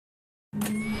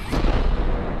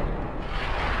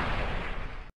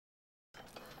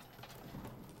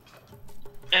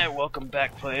And welcome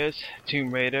back, players. Tomb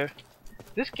Raider.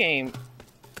 This game,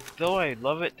 though I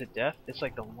love it to death, it's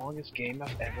like the longest game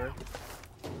I've ever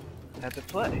had to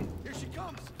play. Here she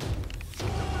comes.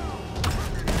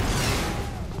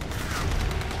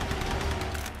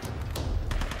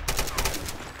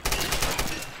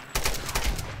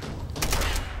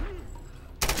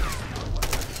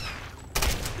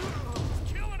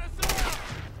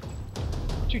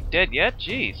 Aren't you dead yet?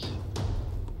 Jeez.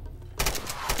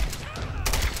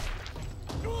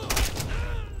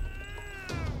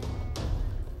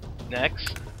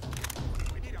 Next.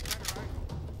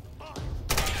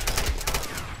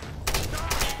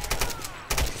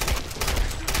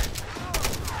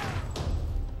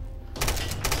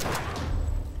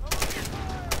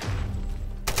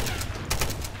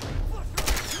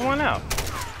 Come on out.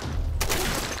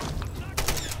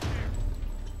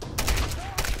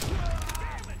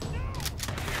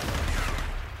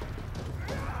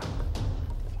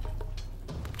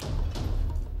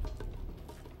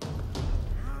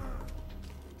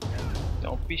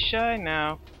 Don't be shy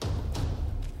now.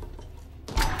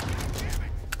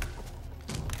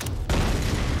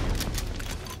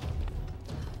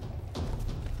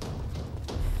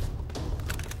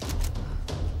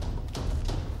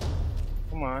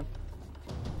 Come on.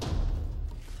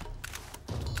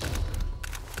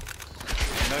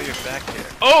 I know you're back there.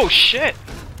 Oh shit!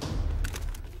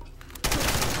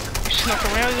 You snuck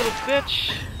around, you little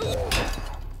bitch.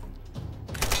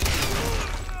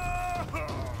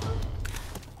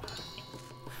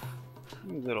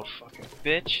 You little fucking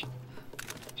bitch. You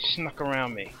snuck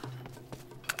around me.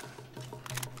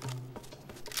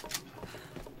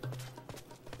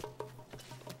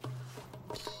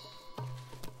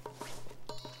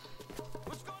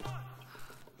 What's going on?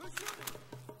 Who's shooting?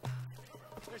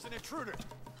 There's an intruder.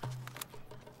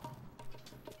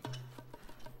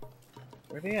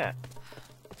 Where they at?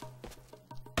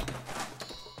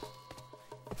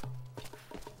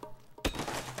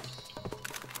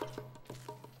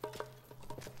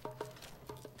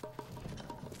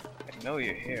 I know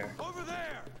you're here. Over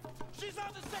there. She's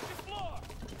on the second floor.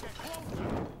 Get closer.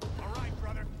 All right,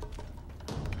 brother.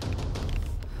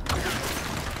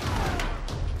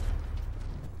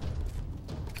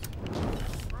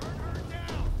 Burn her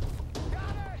down.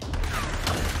 Got it.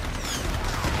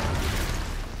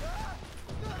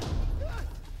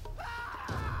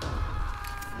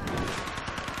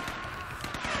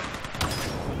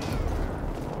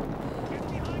 Get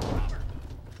behind cover.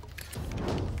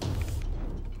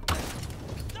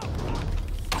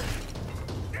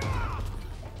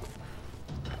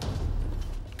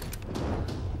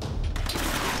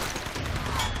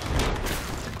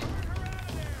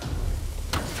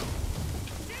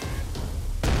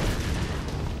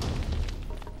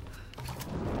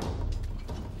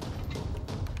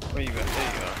 Where you at? There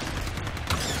you are.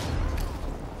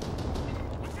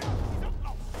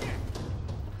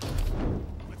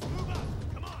 Let's move up.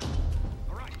 Come on.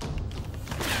 All right.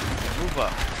 Move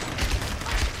up.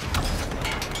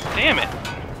 Damn it!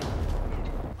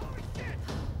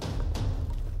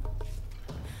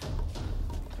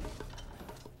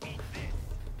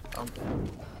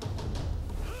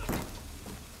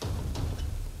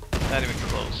 Not even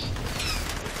close.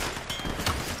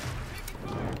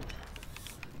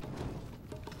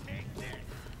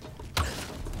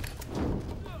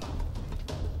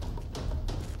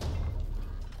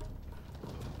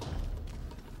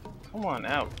 Come on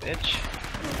out, bitch.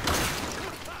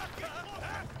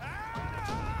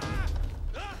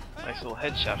 Nice little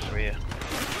headshot for you.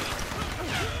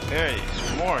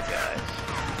 There's more guys.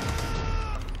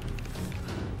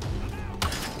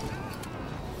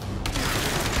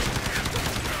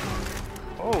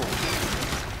 Oh,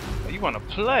 you want to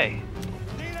play?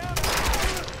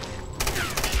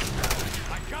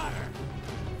 I got her.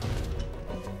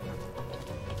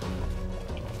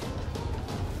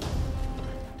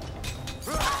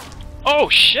 Oh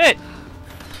shit!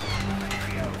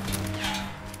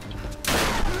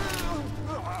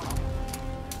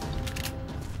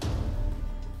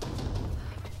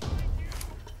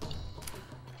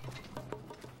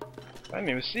 I didn't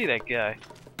even see that guy.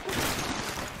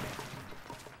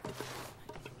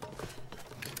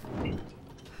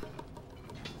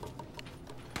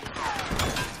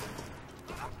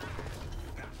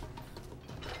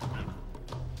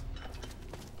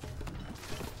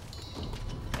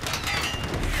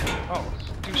 Oh,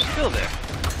 dude's still there.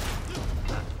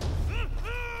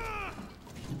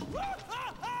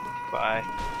 Bye.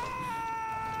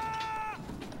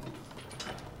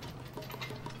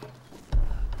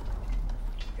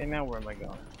 Okay, now where am I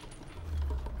going?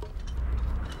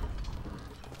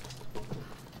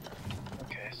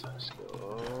 Okay, so Let's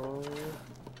go.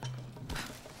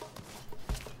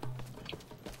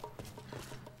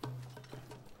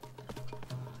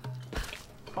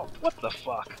 Oh, what the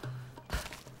fuck?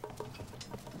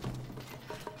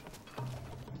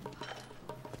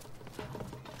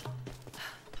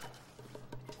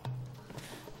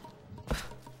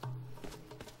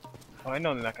 Oh, I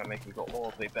know they're not gonna make me go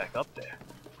all the way back up there.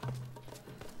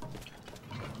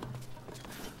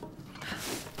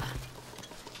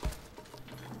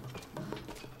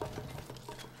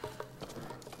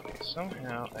 Okay,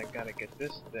 somehow I gotta get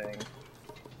this thing,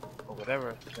 or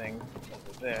whatever thing,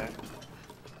 over there.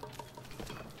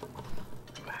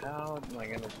 How am I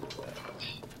gonna do that?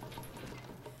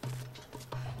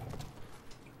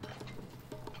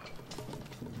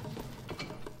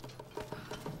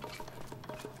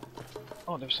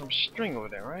 Oh, there's some string over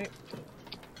there, right?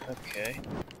 Okay.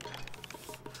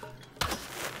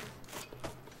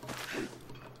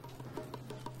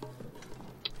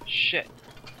 Shit.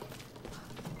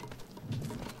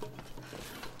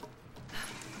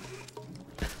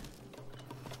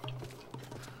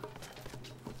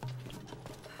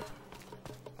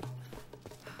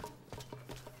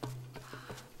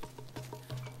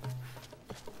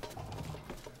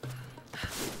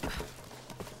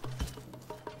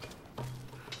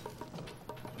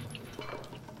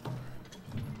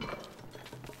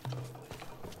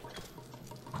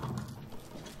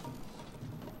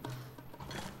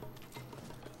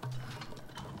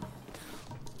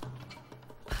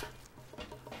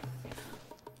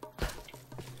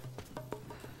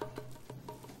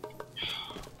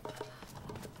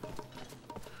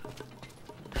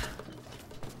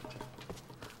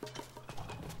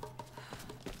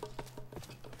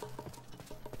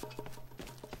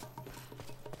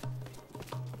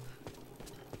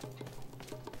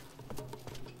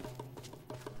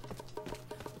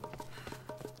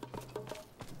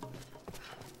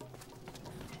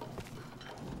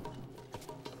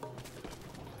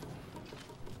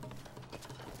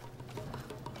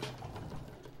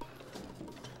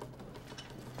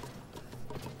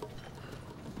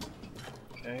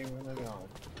 Okay, where am I going?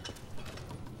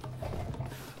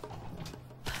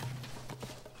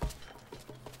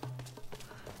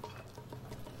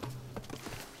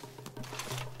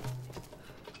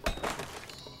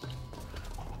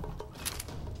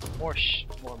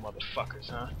 More motherfuckers,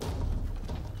 huh?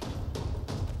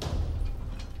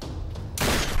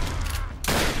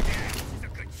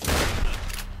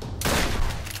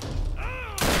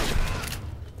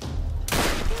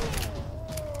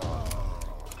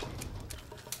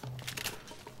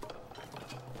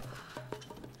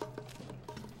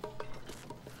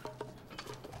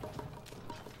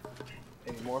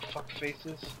 Any more fuck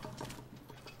faces?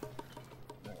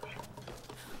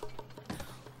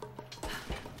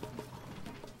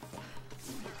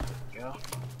 Go.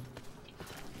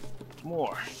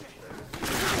 More.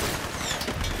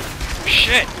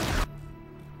 Shit!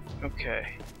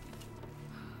 Okay.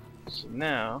 So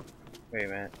now, wait a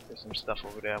minute, there's some stuff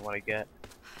over there I want to get.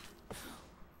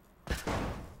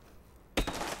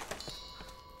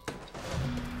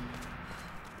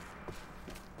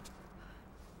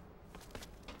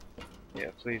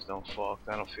 Yeah, please don't fall, 'cause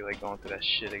I don't feel like going through that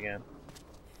shit again.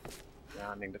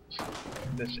 Yeah, I think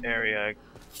this area.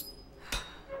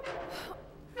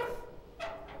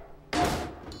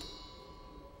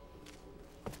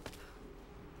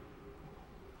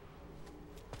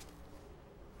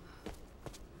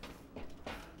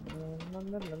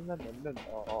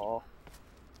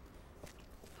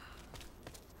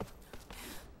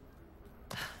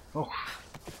 Oh.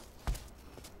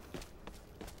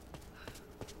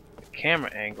 The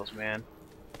camera angles, man.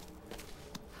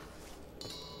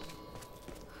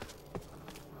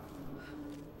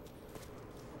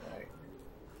 Right.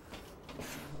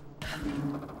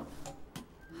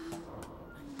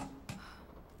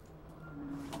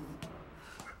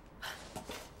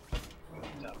 On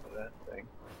top of that thing.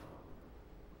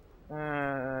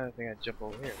 I think I jump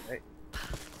over here, right?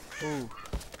 Ooh.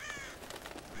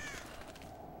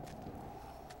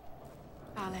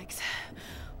 Alex,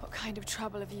 what kind of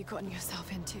trouble have you gotten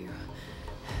yourself into?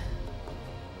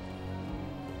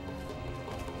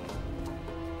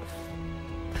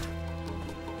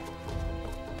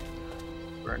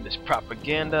 Burn this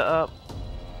propaganda up.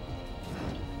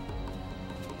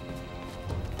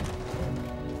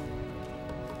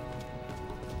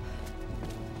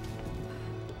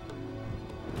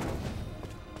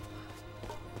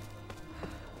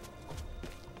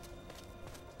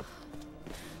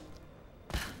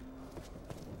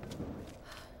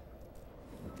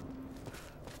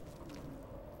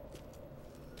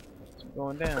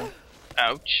 Going down.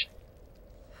 Ouch.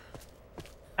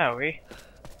 Howie.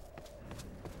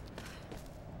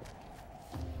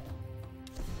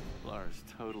 Lara's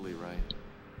totally right.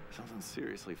 Something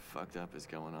seriously fucked up is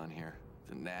going on here.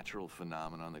 The natural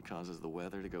phenomenon that causes the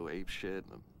weather to go apeshit,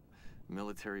 a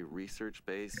military research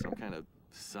base, some kind of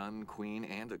sun queen,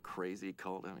 and a crazy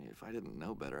cult. I mean, if I didn't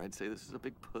know better, I'd say this is a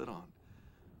big put-on.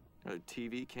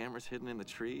 TV cameras hidden in the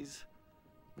trees.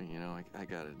 I mean, you know, I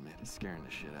gotta admit, it's scaring the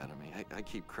shit out of me. I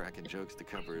keep cracking jokes to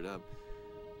cover it up.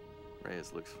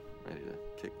 Reyes looks ready to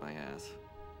kick my ass.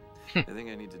 I think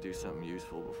I need to do something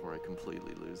useful before I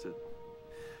completely lose it.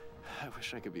 I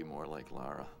wish I could be more like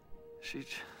Lara. She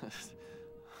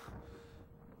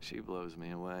blows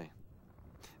me away.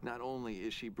 Not only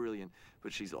is she brilliant,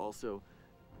 but she's also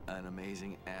an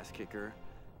amazing ass kicker.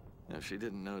 Now, if she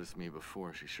didn't notice me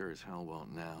before, she sure as hell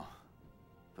won't now.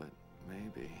 But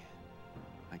maybe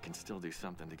I can still do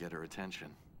something to get her attention.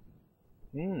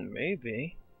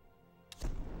 Maybe.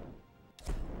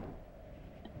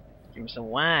 Give me some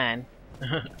wine.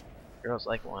 Girls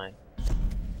like wine.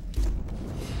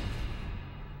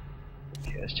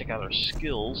 Okay, let's check out our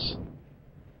skills.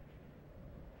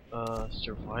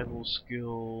 Survival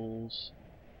skills,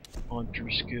 hunter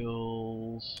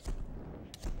skills,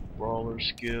 brawler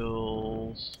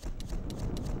skills.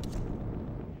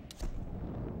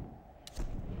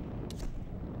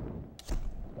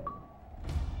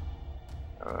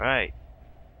 Alright.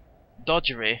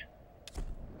 Dodgery.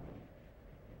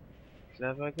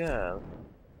 Clever girl.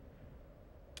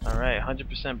 Alright,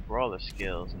 100% brawler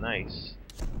skills. Nice.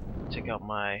 Check out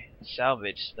my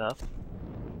salvage stuff.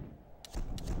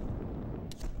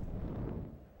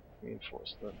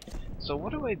 Reinforce them. So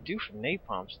what do I do for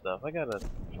napalm stuff? I gotta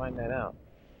find that out.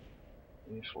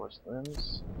 Reinforce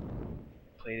limbs.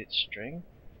 Plated string.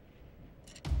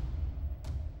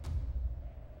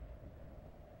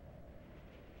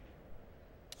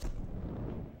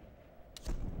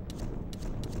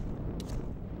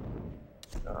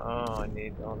 Oh, I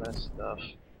need all that stuff.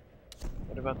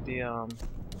 What about the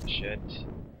shit?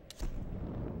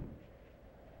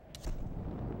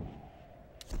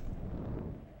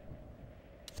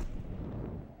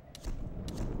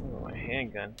 Oh, my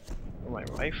handgun. Oh, my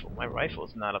rifle. My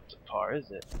rifle's not up to par,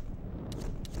 is it?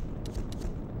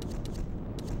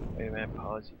 Wait a minute,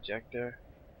 policy ejector.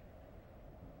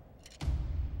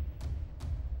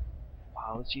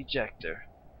 Policy ejector.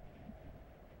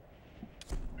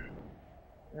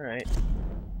 Alright.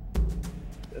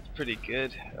 That's pretty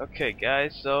good. Okay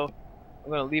guys, so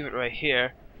I'm gonna leave it right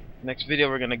here. Next video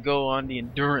we're gonna go on the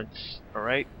endurance,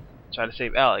 alright? Try to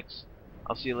save Alex.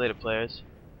 I'll see you later, players.